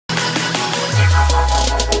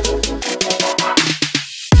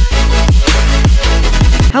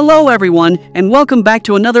Hello everyone, and welcome back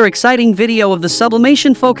to another exciting video of the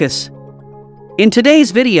Sublimation Focus. In today's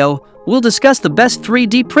video, we'll discuss the best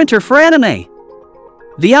 3D printer for anime.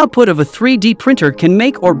 The output of a 3D printer can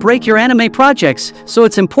make or break your anime projects, so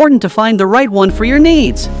it's important to find the right one for your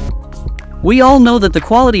needs. We all know that the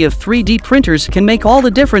quality of 3D printers can make all the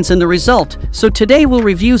difference in the result, so today we'll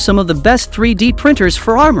review some of the best 3D printers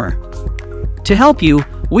for armor. To help you,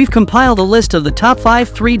 we've compiled a list of the top 5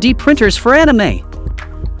 3D printers for anime.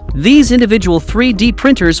 These individual 3D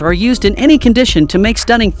printers are used in any condition to make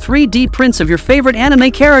stunning 3D prints of your favorite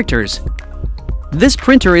anime characters. This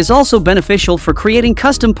printer is also beneficial for creating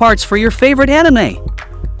custom parts for your favorite anime.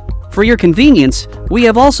 For your convenience, we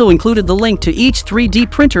have also included the link to each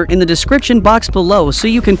 3D printer in the description box below so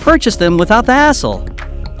you can purchase them without the hassle.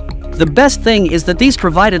 The best thing is that these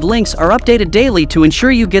provided links are updated daily to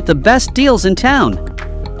ensure you get the best deals in town.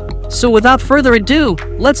 So without further ado,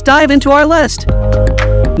 let's dive into our list.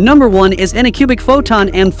 Number 1 is Anycubic Photon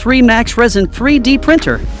M3 Max Resin 3D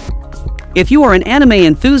Printer. If you are an anime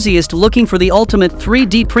enthusiast looking for the ultimate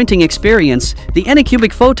 3D printing experience, the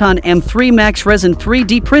Anycubic Photon M3 Max Resin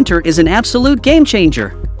 3D Printer is an absolute game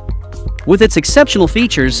changer. With its exceptional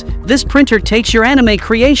features, this printer takes your anime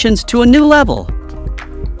creations to a new level.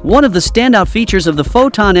 One of the standout features of the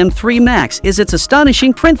Photon M3 Max is its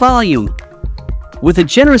astonishing print volume. With a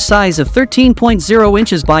generous size of 13.0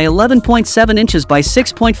 inches by 11.7 inches by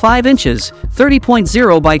 6.5 inches,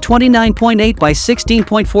 30.0 by 29.8 by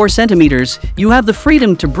 16.4 centimeters, you have the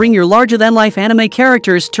freedom to bring your larger-than-life anime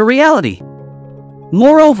characters to reality.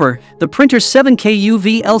 Moreover, the printer's 7K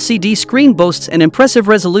UV LCD screen boasts an impressive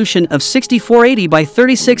resolution of 6480 by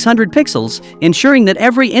 3600 pixels, ensuring that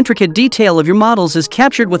every intricate detail of your models is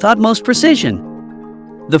captured with utmost precision.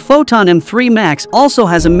 The Photon M3 Max also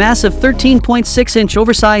has a massive 13.6-inch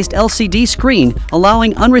oversized LCD screen,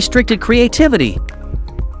 allowing unrestricted creativity.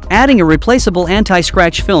 Adding a replaceable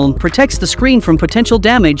anti-scratch film protects the screen from potential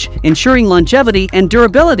damage, ensuring longevity and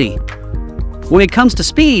durability. When it comes to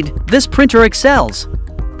speed, this printer excels.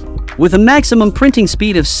 With a maximum printing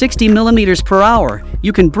speed of 60 mm per hour,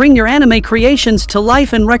 you can bring your anime creations to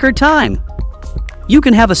life in record time. You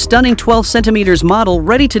can have a stunning 12 cm model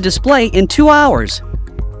ready to display in 2 hours.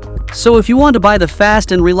 So if you want to buy the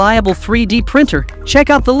fast and reliable 3D printer, check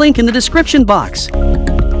out the link in the description box.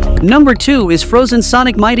 Number 2 is Frozen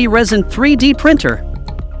Sonic Mighty Resin 3D Printer.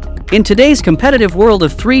 In today's competitive world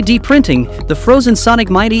of 3D printing, the Frozen Sonic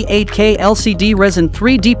Mighty 8K LCD Resin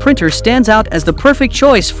 3D Printer stands out as the perfect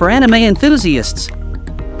choice for anime enthusiasts.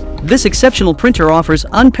 This exceptional printer offers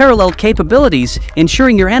unparalleled capabilities,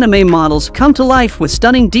 ensuring your anime models come to life with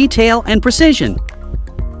stunning detail and precision.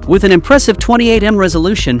 With an impressive 28mm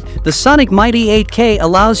resolution, the Sonic Mighty 8K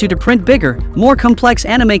allows you to print bigger, more complex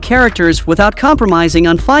anime characters without compromising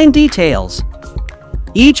on fine details.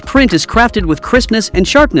 Each print is crafted with crispness and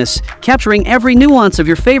sharpness, capturing every nuance of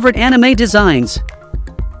your favorite anime designs.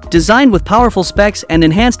 Designed with powerful specs and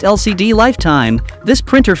enhanced LCD lifetime, this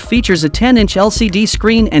printer features a 10-inch LCD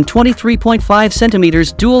screen and 23.5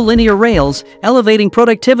 cm dual linear rails, elevating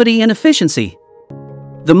productivity and efficiency.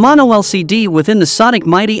 The mono LCD within the Sonic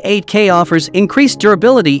Mighty 8K offers increased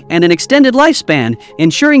durability and an extended lifespan,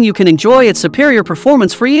 ensuring you can enjoy its superior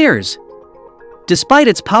performance for years. Despite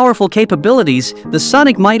its powerful capabilities, the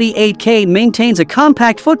Sonic Mighty 8K maintains a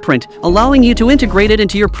compact footprint, allowing you to integrate it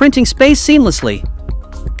into your printing space seamlessly.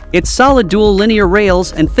 Its solid dual linear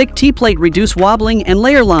rails and thick T-plate reduce wobbling and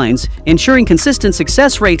layer lines, ensuring consistent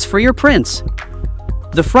success rates for your prints.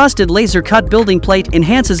 The frosted laser-cut building plate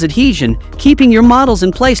enhances adhesion, keeping your models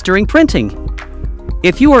in place during printing.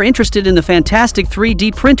 If you are interested in the fantastic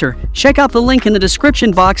 3D printer, check out the link in the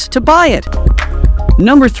description box to buy it.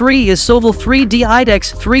 Number 3 is Sovol 3D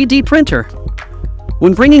IDEX 3D Printer.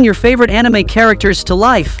 When bringing your favorite anime characters to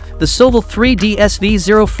life, the Sovol 3D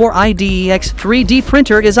SV04 IDEX 3D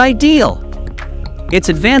printer is ideal. Its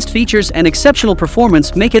advanced features and exceptional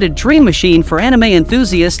performance make it a dream machine for anime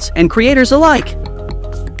enthusiasts and creators alike.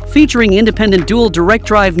 Featuring independent dual direct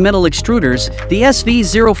drive metal extruders, the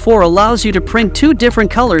SV04 allows you to print 2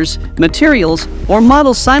 different colors, materials, or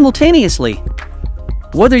models simultaneously.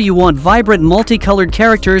 Whether you want vibrant multicolored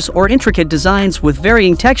characters or intricate designs with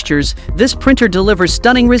varying textures, this printer delivers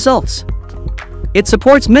stunning results. It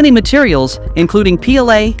supports many materials, including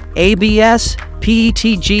PLA, ABS,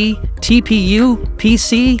 PETG, TPU,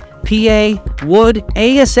 PC, PA, wood,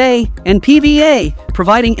 ASA, and PVA,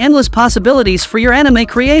 providing endless possibilities for your anime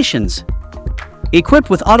creations.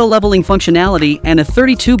 Equipped with auto-leveling functionality and a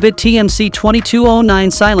 32-bit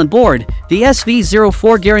TMC2209 silent board, the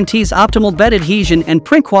SV04 guarantees optimal bed adhesion and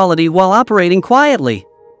print quality while operating quietly.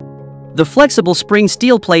 The flexible spring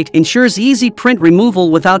steel plate ensures easy print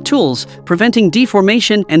removal without tools, preventing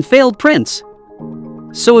deformation and failed prints.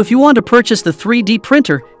 So if you want to purchase the 3D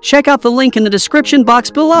printer, check out the link in the description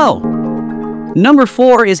box below. Number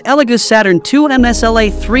 4 is Elegos Saturn II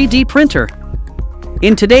MSLA 3D printer.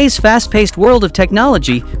 In today's fast-paced world of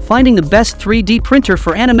technology, finding the best 3D printer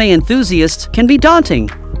for anime enthusiasts can be daunting.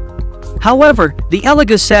 However, the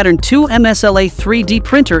Elegos Saturn II MSLA 3D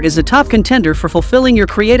printer is a top contender for fulfilling your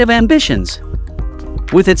creative ambitions.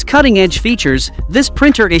 With its cutting-edge features, this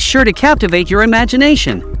printer is sure to captivate your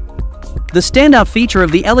imagination. The standout feature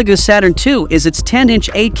of the Elegos Saturn II is its 10-inch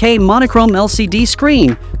 8K monochrome LCD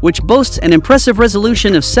screen, which boasts an impressive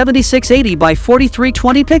resolution of 7680 by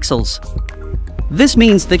 4320 pixels. This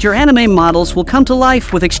means that your anime models will come to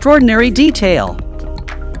life with extraordinary detail.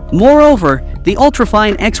 Moreover, the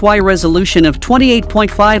ultrafine XY resolution of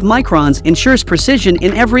 28.5 microns ensures precision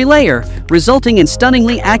in every layer, resulting in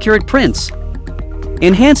stunningly accurate prints.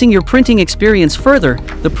 Enhancing your printing experience further,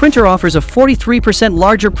 the printer offers a 43%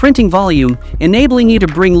 larger printing volume, enabling you to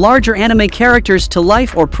bring larger anime characters to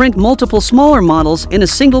life or print multiple smaller models in a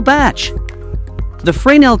single batch. The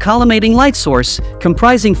Fresnel collimating light source,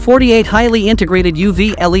 comprising 48 highly integrated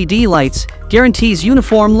UV LED lights, guarantees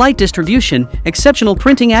uniform light distribution, exceptional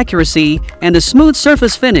printing accuracy, and a smooth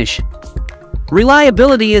surface finish.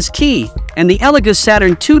 Reliability is key, and the Elegos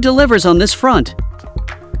Saturn II delivers on this front.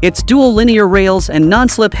 Its dual linear rails and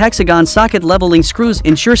non-slip hexagon socket leveling screws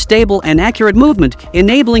ensure stable and accurate movement,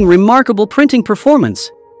 enabling remarkable printing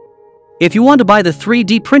performance. If you want to buy the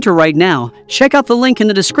 3D printer right now, check out the link in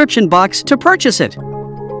the description box to purchase it.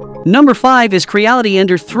 Number 5 is Creality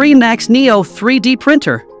Ender 3 Max Neo 3D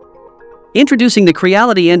printer. Introducing the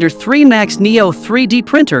Creality Ender 3 Max Neo 3D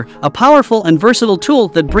printer, a powerful and versatile tool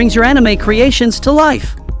that brings your anime creations to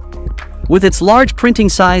life. With its large printing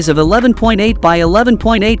size of 11.8 by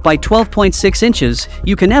 11.8 by 12.6 inches,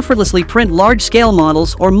 you can effortlessly print large-scale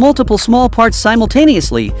models or multiple small parts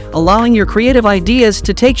simultaneously, allowing your creative ideas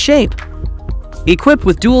to take shape. Equipped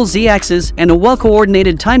with dual Z-axes and a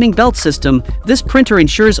well-coordinated timing belt system, this printer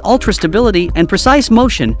ensures ultra-stability and precise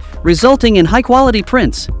motion, resulting in high-quality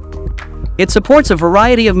prints. It supports a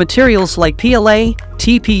variety of materials like PLA,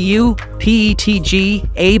 TPU, PETG,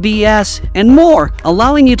 ABS, and more,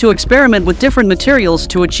 allowing you to experiment with different materials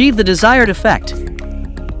to achieve the desired effect.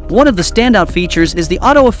 One of the standout features is the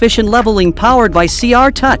auto-efficient leveling powered by CR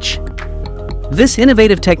Touch. This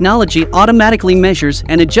innovative technology automatically measures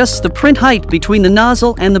and adjusts the print height between the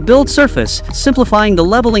nozzle and the build surface, simplifying the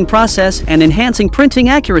leveling process and enhancing printing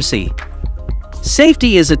accuracy.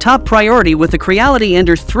 Safety is a top priority with the Creality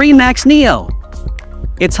Ender 3 Max Neo.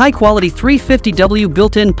 Its high-quality 350W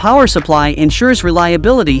built-in power supply ensures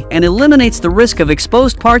reliability and eliminates the risk of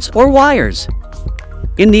exposed parts or wires.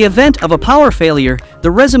 In the event of a power failure,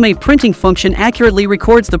 the resume printing function accurately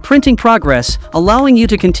records the printing progress, allowing you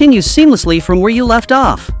to continue seamlessly from where you left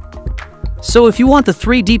off. So if you want the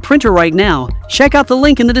 3D printer right now, check out the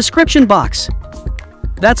link in the description box.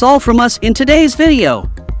 That's all from us in today's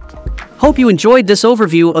video. Hope you enjoyed this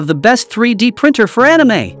overview of the best 3D printer for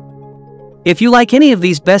anime. If you like any of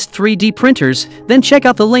these best 3D printers, then check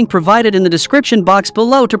out the link provided in the description box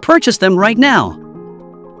below to purchase them right now.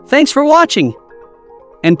 Thanks for watching!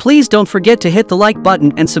 And please don't forget to hit the like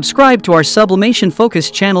button and subscribe to our Sublimation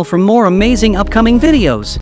Focus channel for more amazing upcoming videos.